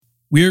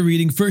We're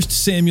reading 1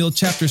 Samuel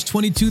chapters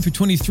 22 through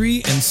 23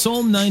 and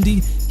Psalm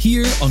 90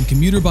 here on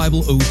Commuter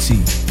Bible OT.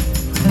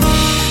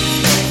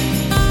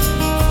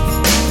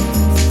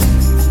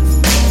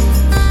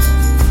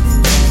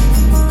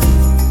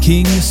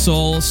 King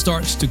Saul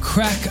starts to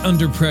crack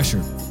under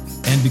pressure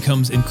and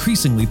becomes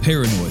increasingly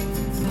paranoid,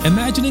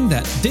 imagining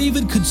that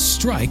David could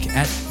strike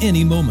at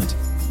any moment.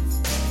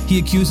 He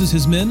accuses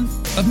his men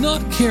of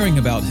not caring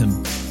about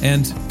him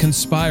and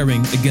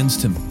conspiring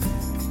against him.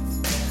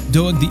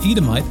 Doeg the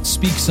Edomite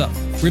speaks up,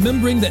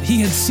 remembering that he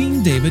had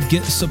seen David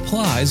get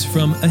supplies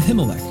from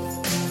Ahimelech.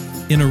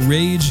 In a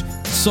rage,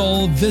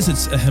 Saul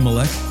visits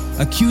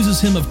Ahimelech,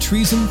 accuses him of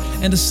treason,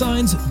 and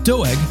assigns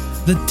Doeg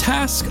the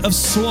task of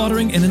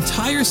slaughtering an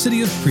entire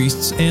city of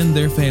priests and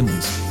their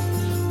families.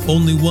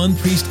 Only one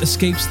priest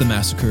escapes the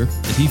massacre,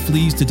 and he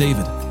flees to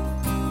David.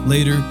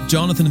 Later,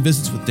 Jonathan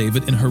visits with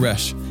David in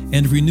Horesh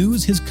and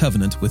renews his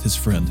covenant with his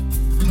friend.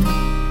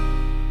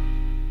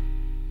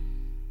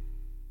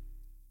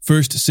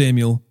 1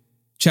 Samuel,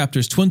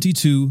 chapters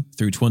 22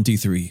 through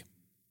 23.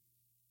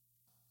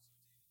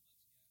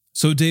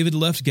 So David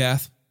left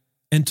Gath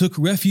and took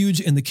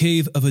refuge in the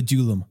cave of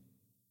Adullam.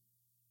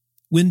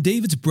 When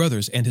David's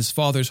brothers and his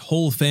father's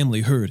whole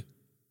family heard,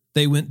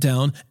 they went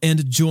down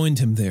and joined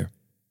him there.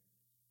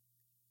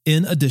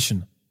 In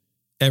addition,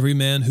 every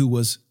man who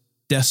was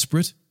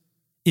desperate,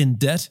 in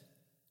debt,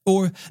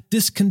 or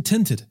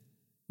discontented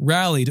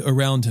rallied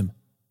around him,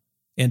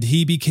 and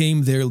he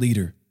became their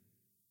leader.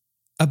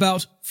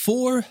 About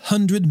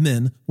 400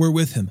 men were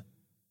with him.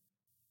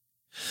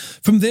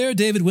 From there,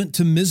 David went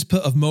to Mizpah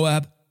of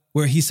Moab,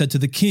 where he said to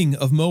the king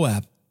of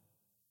Moab,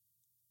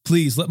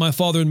 "Please let my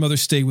father and mother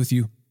stay with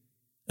you,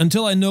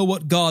 until I know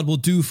what God will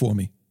do for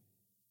me."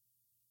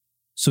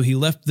 So he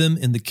left them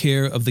in the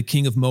care of the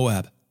king of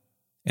Moab,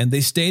 and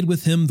they stayed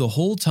with him the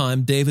whole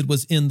time David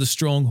was in the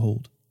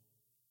stronghold.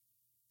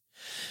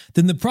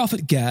 Then the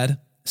prophet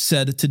Gad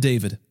said to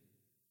David,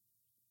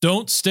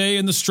 "Don't stay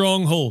in the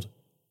stronghold.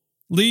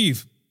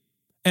 Leave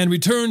and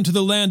return to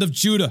the land of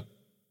Judah."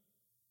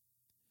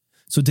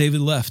 So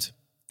David left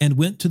and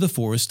went to the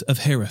forest of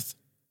Hereth.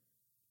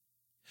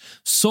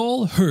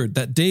 Saul heard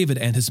that David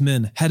and his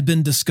men had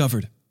been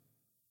discovered.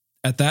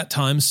 At that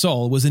time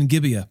Saul was in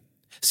Gibeah,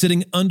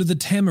 sitting under the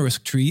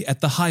tamarisk tree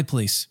at the high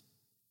place.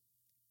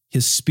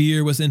 His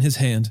spear was in his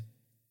hand,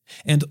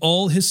 and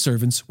all his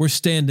servants were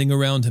standing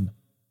around him.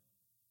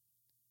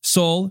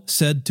 Saul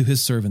said to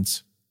his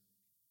servants,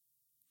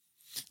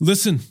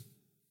 "Listen,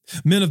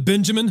 men of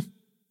Benjamin,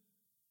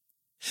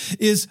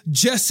 is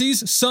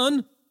Jesse's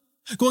son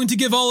going to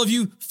give all of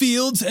you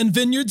fields and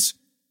vineyards?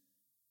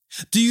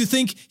 Do you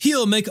think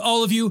he'll make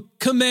all of you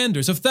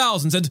commanders of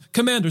thousands and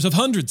commanders of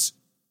hundreds?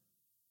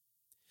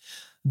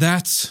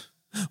 That's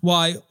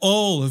why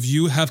all of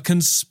you have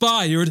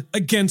conspired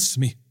against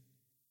me.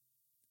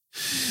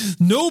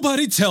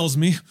 Nobody tells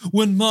me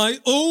when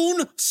my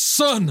own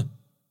son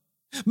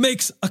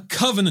makes a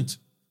covenant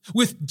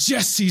with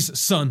Jesse's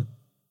son.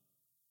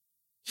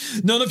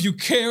 None of you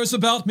cares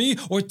about me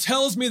or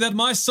tells me that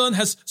my son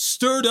has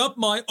stirred up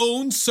my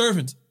own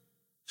servant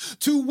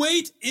to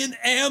wait in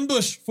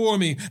ambush for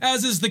me,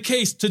 as is the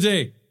case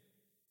today."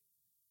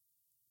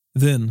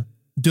 Then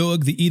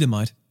Doeg the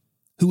Edomite,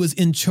 who was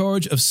in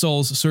charge of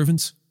Saul's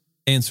servants,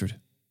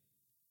 answered,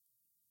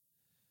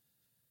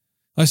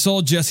 "I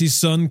saw Jesse's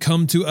son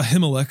come to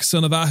Ahimelech,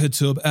 son of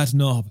Ahitub, at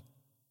Nob.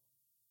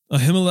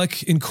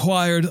 Ahimelech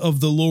inquired of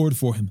the Lord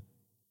for him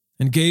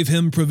and gave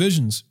him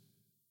provisions.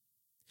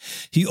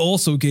 He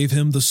also gave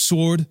him the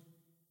sword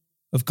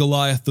of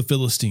Goliath the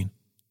Philistine."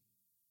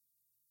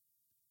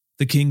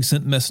 The king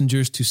sent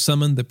messengers to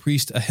summon the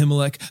priest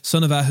Ahimelech,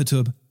 son of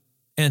Ahitub,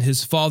 and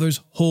his father's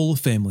whole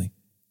family,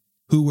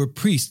 who were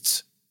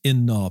priests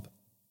in Nob.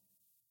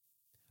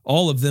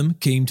 All of them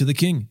came to the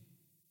king.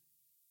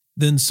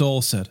 Then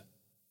Saul said,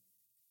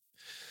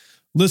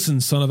 "Listen,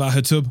 son of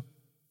Ahitub."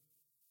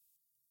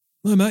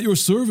 "I'm at your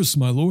service,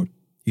 my lord,"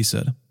 he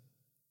said.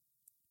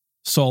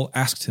 Saul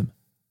asked him,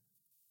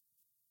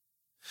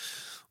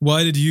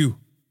 "Why did you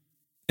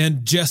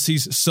and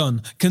Jesse's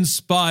son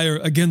conspire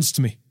against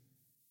me?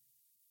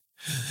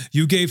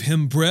 You gave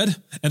him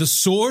bread and a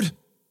sword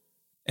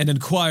and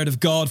inquired of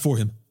God for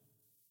him,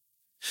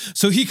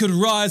 so he could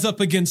rise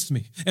up against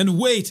me and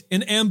wait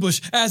in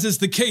ambush, as is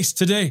the case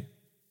today."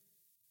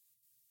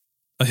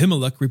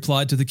 Ahimelech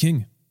replied to the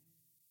king,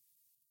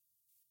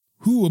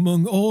 "Who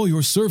among all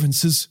your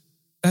servants is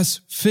as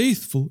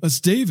faithful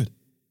as David?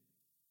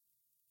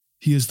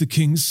 He is the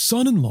king's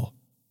son-in-law,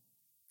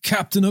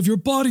 captain of your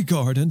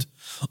bodyguard, and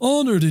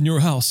honored in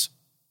your house.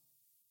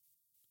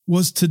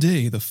 Was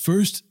today the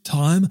first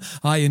time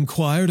I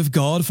inquired of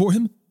God for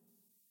him?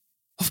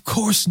 Of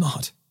course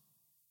not.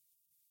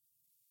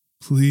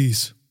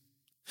 Please,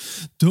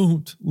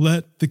 don't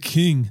let the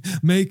king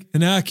make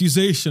an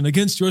accusation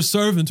against your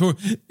servant or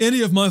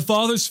any of my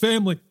father's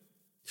family,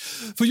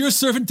 for your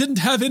servant didn't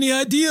have any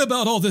idea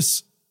about all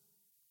this."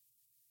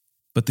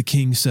 But the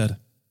king said,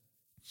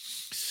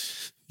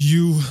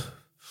 "You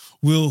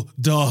will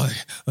die,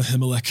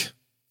 Ahimelech,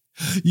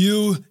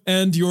 you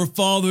and your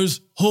father's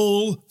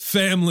whole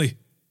family.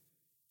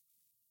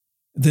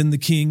 Then the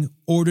king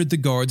ordered the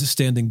guards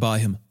standing by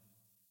him,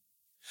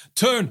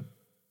 "Turn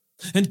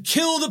and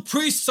kill the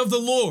priests of the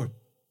Lord,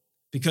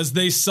 because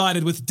they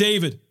sided with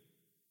David.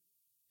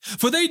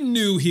 For they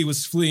knew he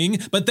was fleeing,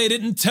 but they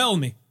didn't tell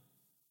me."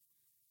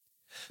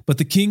 But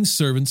the king's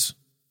servants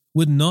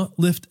would not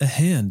lift a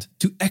hand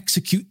to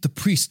execute the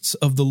priests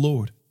of the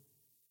Lord.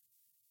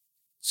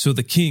 So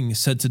the king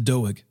said to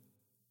Doeg,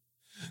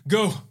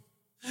 "Go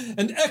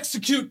and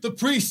execute the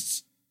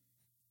priests."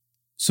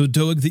 So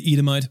Doeg the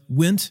Edomite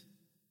went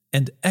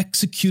and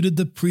executed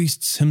the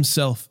priests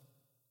himself.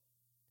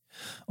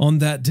 On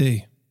that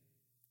day,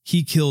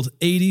 he killed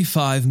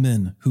 85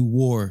 men who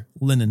wore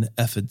linen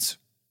ephods.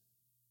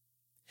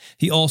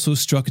 He also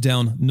struck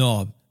down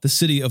Nob, the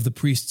city of the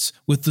priests,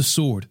 with the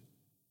sword,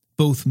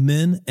 both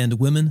men and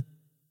women,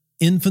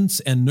 infants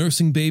and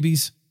nursing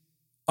babies,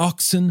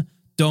 oxen,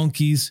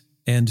 donkeys,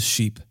 and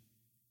sheep.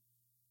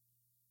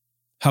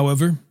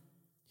 However,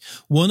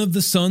 one of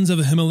the sons of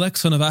Ahimelech,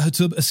 son of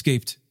Ahitub,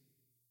 escaped.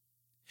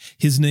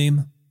 His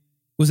name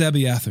was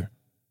Abiathar,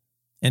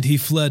 and he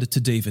fled to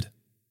David.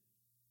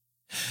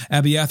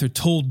 Abiathar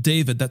told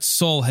David that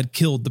Saul had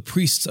killed the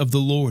priests of the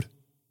Lord.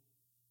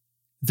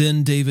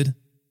 Then David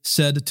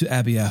said to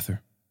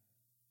Abiathar,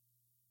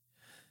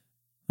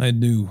 "I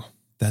knew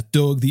that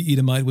Doeg the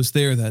Edomite was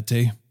there that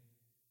day,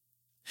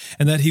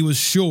 and that he was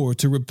sure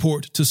to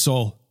report to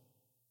Saul.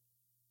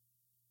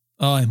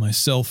 I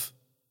myself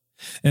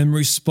am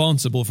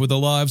responsible for the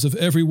lives of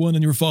everyone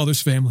in your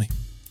father's family.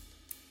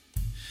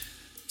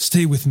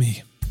 Stay with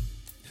me.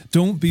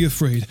 Don't be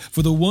afraid,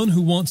 for the one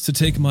who wants to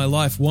take my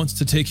life wants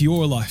to take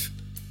your life.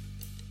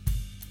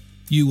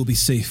 You will be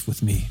safe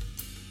with me."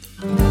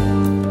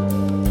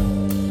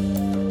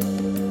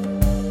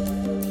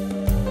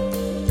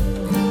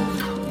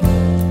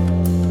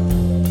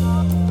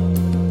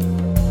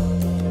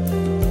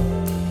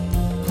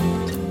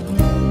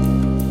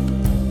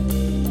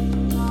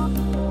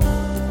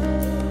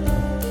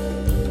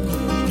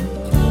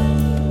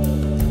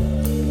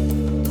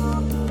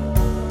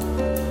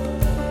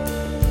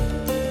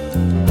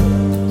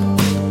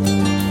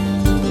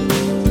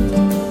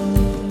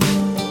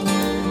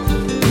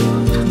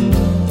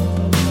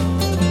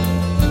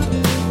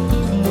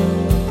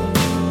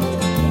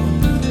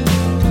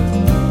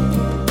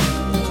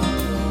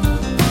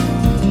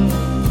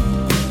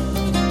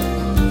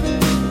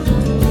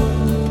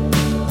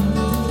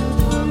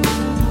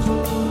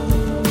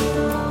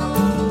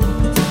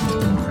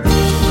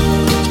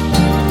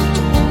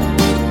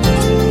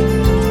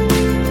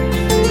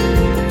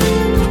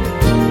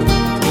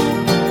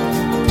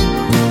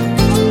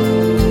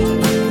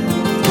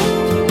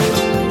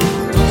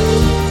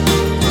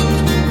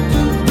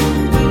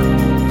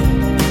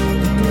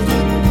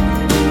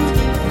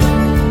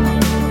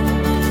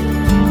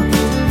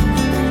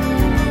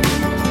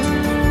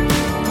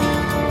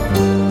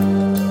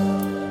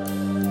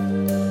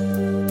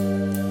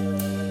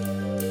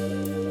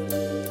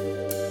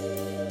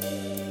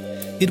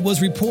 It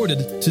was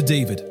reported to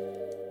David,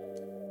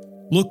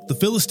 "Look, the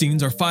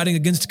Philistines are fighting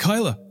against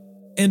Keilah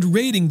and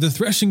raiding the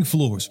threshing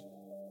floors."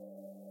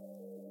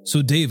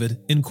 So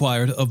David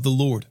inquired of the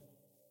Lord,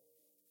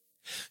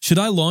 "Should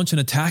I launch an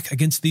attack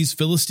against these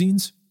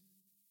Philistines?"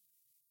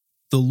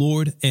 The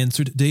Lord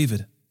answered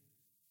David,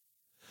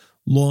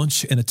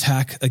 "Launch an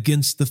attack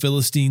against the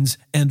Philistines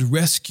and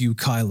rescue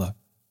Keilah."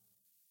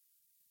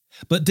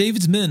 But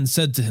David's men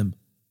said to him,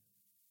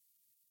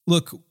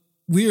 "Look,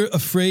 we're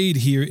afraid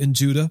here in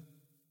Judah.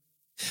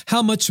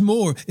 How much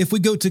more if we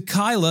go to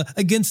Keilah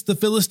against the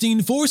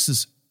Philistine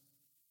forces?"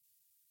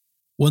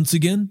 Once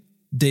again,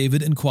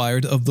 David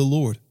inquired of the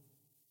Lord,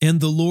 and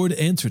the Lord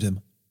answered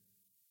him,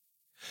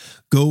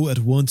 "Go at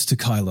once to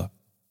Keilah,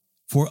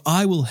 for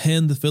I will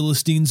hand the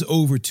Philistines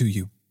over to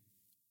you."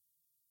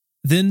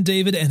 Then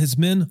David and his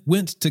men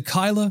went to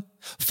Keilah,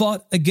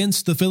 fought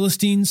against the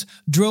Philistines,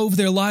 drove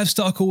their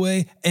livestock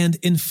away, and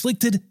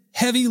inflicted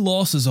heavy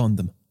losses on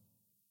them.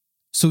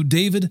 So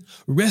David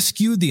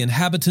rescued the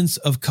inhabitants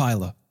of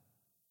Keilah.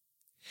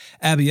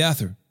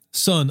 Abiathar,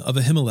 son of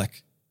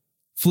Ahimelech,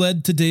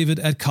 fled to David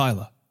at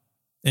Keilah,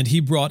 and he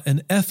brought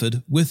an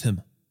ephod with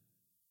him.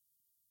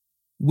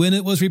 When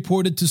it was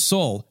reported to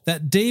Saul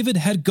that David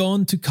had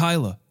gone to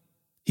Keilah,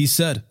 he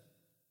said,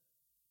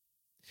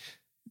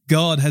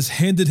 "God has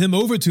handed him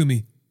over to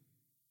me,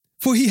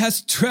 for he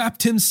has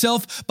trapped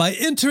himself by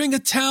entering a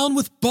town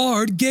with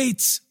barred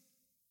gates."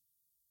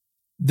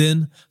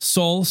 Then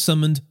Saul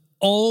summoned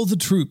all the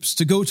troops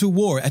to go to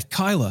war at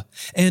Keilah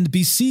and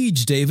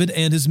besiege David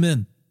and his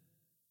men.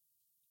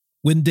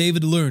 When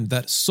David learned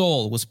that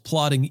Saul was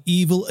plotting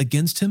evil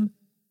against him,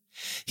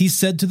 he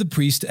said to the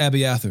priest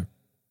Abiathar,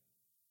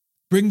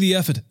 "Bring the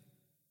ephod."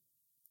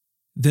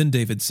 Then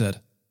David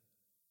said,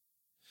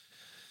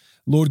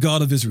 "Lord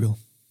God of Israel,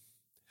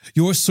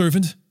 your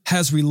servant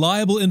has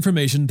reliable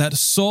information that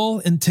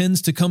Saul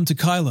intends to come to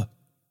Keilah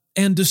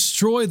and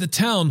destroy the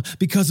town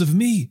because of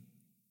me.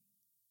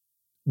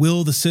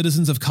 Will the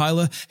citizens of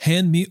Keilah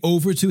hand me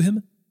over to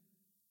him?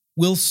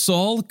 Will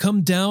Saul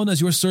come down as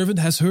your servant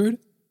has heard?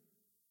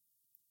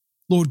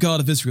 Lord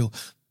God of Israel,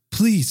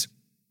 please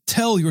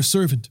tell your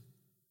servant."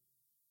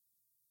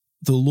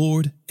 The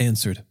Lord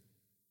answered,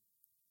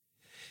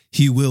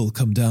 "He will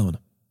come down."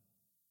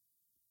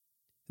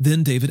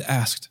 Then David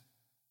asked,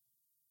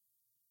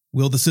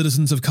 "Will the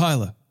citizens of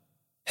Keilah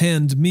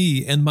hand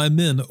me and my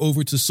men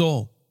over to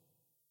Saul?"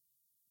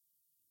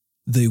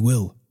 "They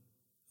will,"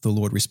 the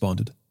Lord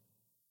responded.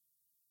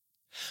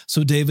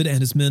 So David and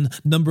his men,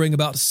 numbering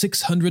about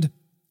 600,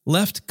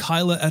 left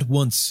Keilah at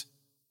once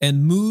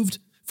and moved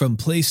from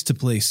place to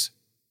place.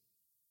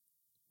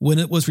 When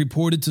it was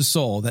reported to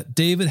Saul that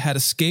David had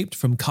escaped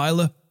from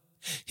Keilah,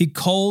 he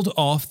called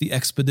off the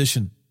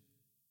expedition.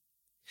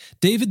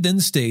 David then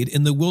stayed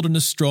in the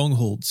wilderness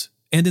strongholds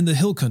and in the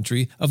hill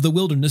country of the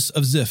wilderness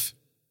of Ziph.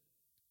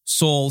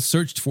 Saul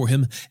searched for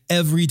him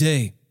every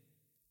day,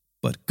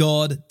 but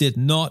God did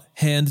not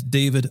hand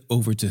David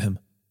over to him.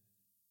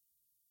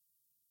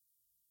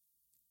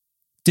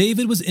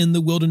 David was in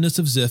the wilderness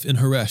of Ziph in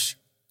Horesh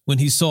when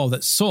he saw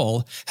that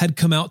Saul had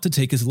come out to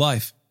take his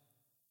life.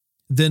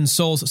 Then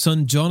Saul's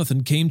son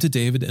Jonathan came to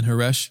David in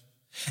Horesh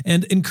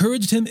and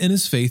encouraged him in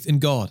his faith in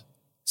God,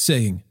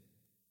 saying,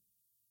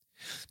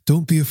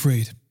 "Don't be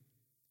afraid,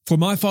 for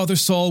my father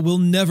Saul will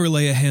never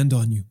lay a hand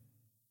on you.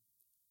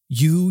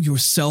 You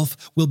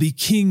yourself will be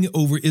king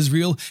over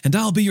Israel, and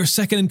I'll be your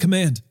second in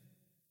command.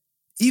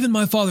 Even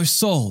my father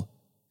Saul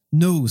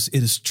knows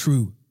it is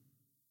true."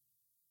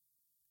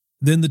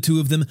 Then the two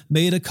of them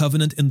made a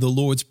covenant in the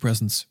Lord's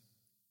presence.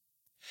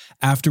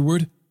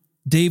 Afterward,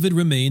 David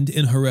remained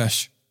in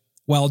Horesh,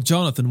 while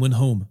Jonathan went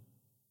home.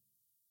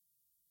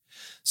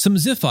 Some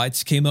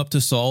Ziphites came up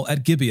to Saul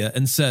at Gibeah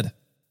and said,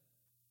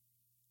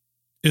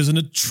 "Isn't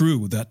it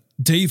true that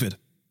David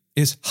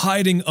is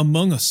hiding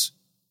among us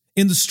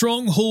in the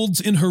strongholds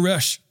in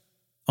Horesh,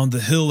 on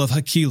the hill of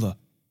Hakilah,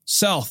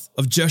 south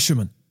of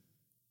Jeshimon?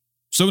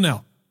 So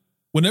now,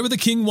 whenever the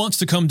king wants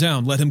to come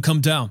down, let him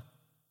come down.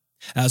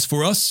 As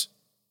for us,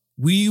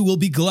 we will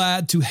be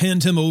glad to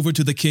hand him over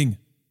to the king."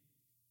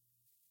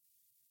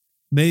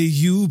 "May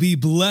you be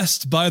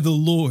blessed by the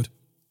Lord,"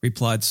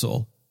 replied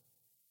Saul,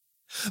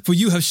 "for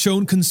you have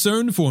shown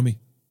concern for me.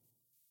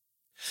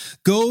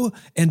 Go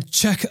and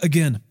check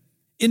again.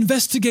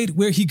 Investigate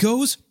where he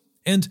goes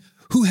and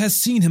who has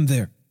seen him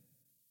there.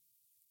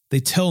 They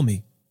tell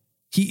me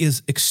he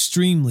is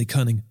extremely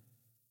cunning.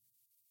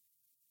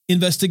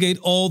 Investigate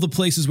all the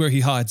places where he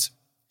hides.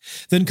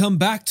 Then come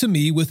back to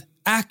me with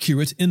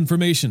accurate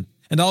information,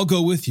 and I'll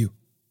go with you.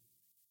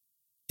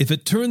 If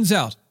it turns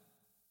out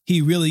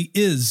he really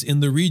is in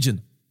the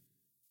region,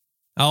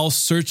 I'll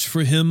search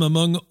for him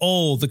among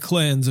all the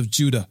clans of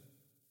Judah."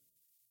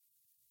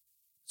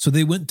 So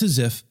they went to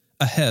Ziph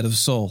ahead of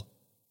Saul.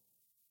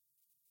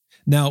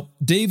 Now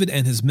David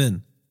and his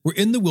men were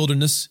in the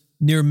wilderness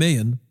near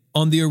Maon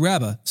on the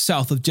Arabah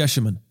south of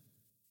Jeshimon,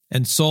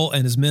 and Saul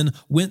and his men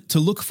went to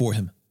look for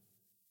him.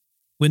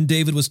 When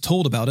David was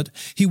told about it,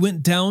 he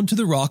went down to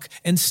the rock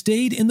and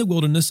stayed in the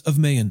wilderness of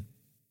Maon.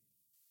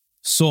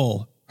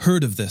 Saul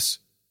heard of this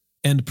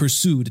and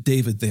pursued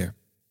David there.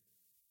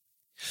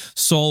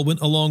 Saul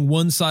went along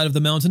one side of the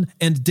mountain,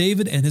 and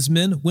David and his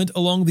men went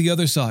along the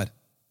other side.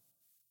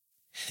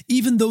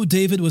 Even though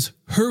David was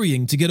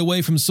hurrying to get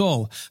away from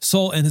Saul,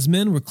 Saul and his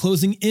men were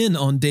closing in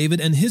on David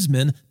and his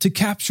men to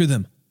capture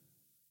them.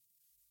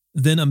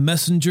 Then a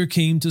messenger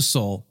came to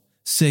Saul,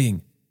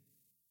 saying,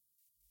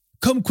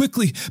 "Come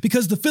quickly,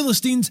 because the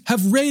Philistines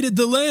have raided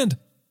the land."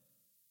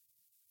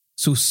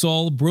 So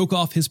Saul broke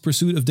off his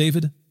pursuit of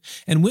David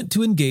and went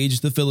to engage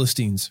the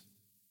Philistines.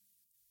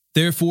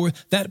 Therefore,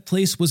 that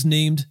place was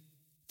named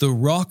the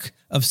Rock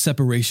of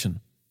Separation.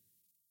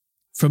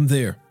 From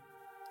there,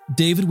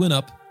 David went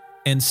up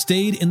and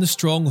stayed in the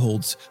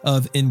strongholds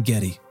of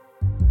En-Gedi.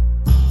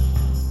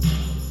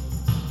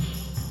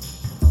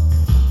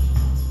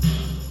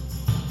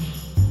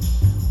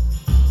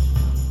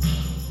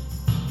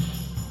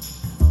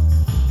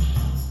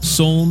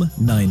 Psalm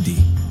 90.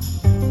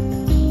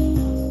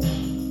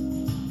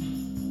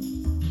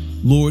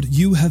 Lord,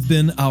 you have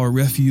been our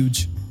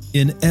refuge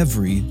in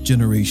every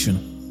generation.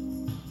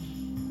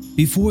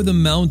 Before the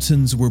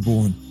mountains were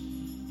born,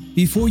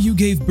 before you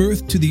gave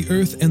birth to the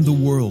earth and the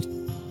world,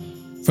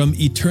 from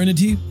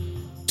eternity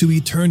to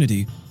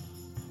eternity,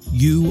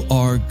 you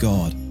are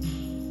God.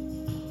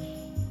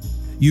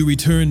 You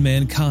return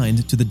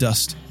mankind to the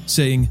dust,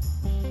 saying,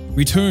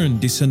 "Return,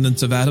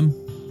 descendants of Adam."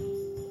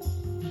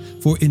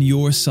 For in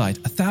your sight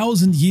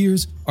 1,000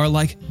 years are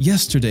like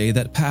yesterday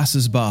that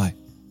passes by,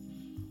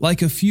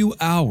 like a few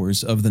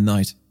hours of the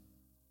night.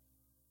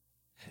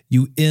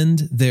 You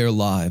end their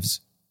lives,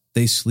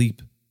 they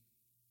sleep.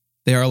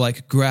 They are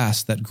like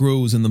grass that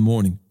grows in the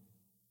morning.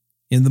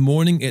 In the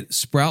morning it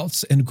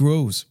sprouts and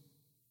grows.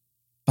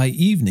 By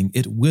evening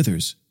it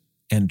withers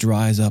and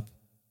dries up.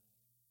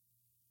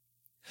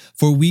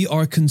 For we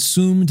are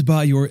consumed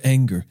by your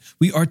anger.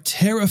 We are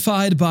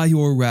terrified by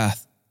your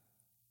wrath.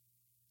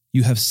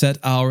 You have set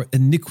our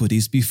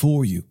iniquities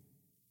before you,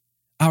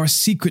 our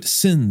secret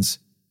sins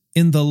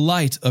in the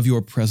light of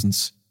your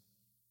presence.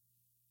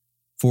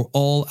 For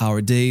all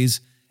our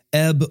days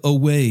ebb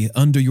away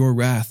under your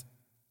wrath.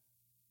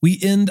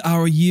 We end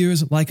our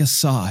years like a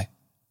sigh,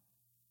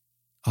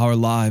 Our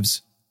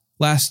lives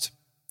last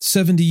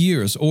 70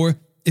 years, or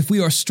if we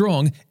are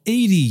strong,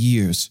 80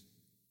 years.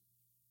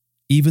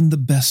 Even the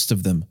best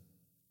of them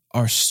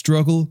are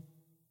struggle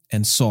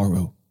and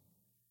sorrow.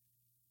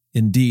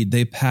 Indeed,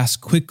 they pass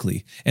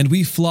quickly, and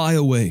we fly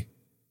away.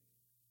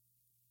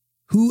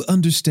 Who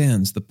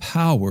understands the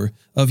power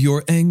of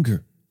your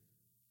anger?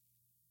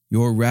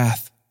 Your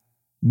wrath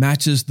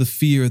matches the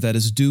fear that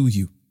is due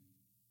you.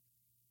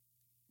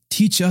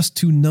 Teach us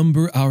to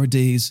number our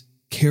days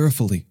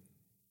carefully,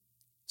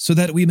 so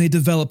that we may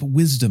develop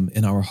wisdom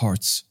in our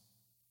hearts.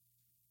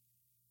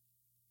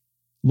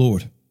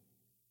 Lord,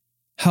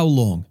 how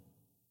long?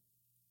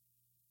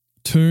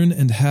 Turn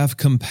and have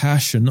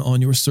compassion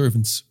on your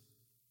servants.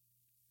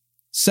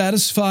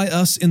 Satisfy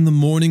us in the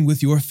morning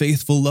with your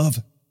faithful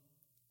love,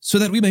 so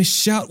that we may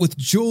shout with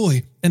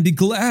joy and be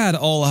glad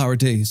all our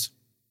days.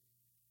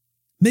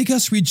 Make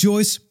us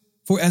rejoice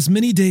for as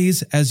many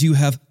days as you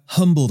have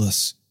humbled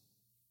us,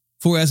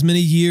 for as many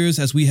years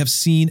as we have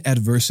seen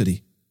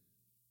adversity.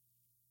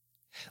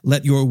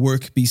 Let your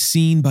work be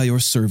seen by your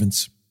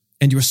servants,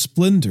 and your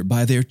splendor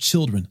by their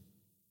children.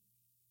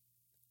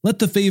 Let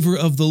the favor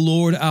of the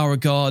Lord our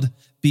God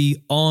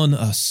be on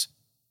us.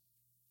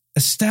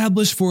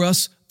 Establish for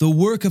us the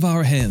work of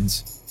our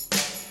hands.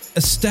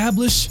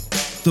 Establish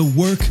the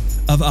work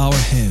of our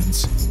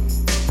hands.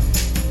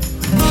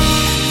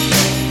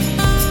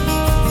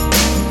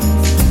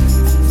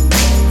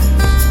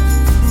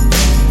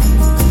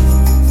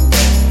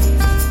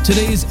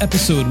 Today's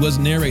episode was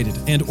narrated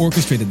and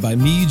orchestrated by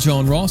me,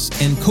 John Ross,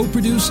 and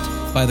co-produced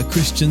by the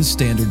Christian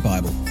Standard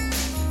Bible.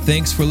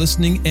 Thanks for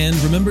listening, and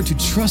remember to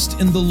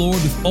trust in the Lord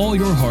with all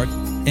your heart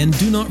and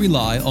do not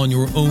rely on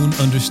your own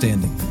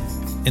understanding.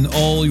 In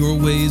all your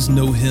ways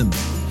know Him,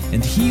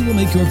 and He will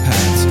make your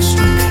paths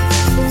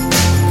straight.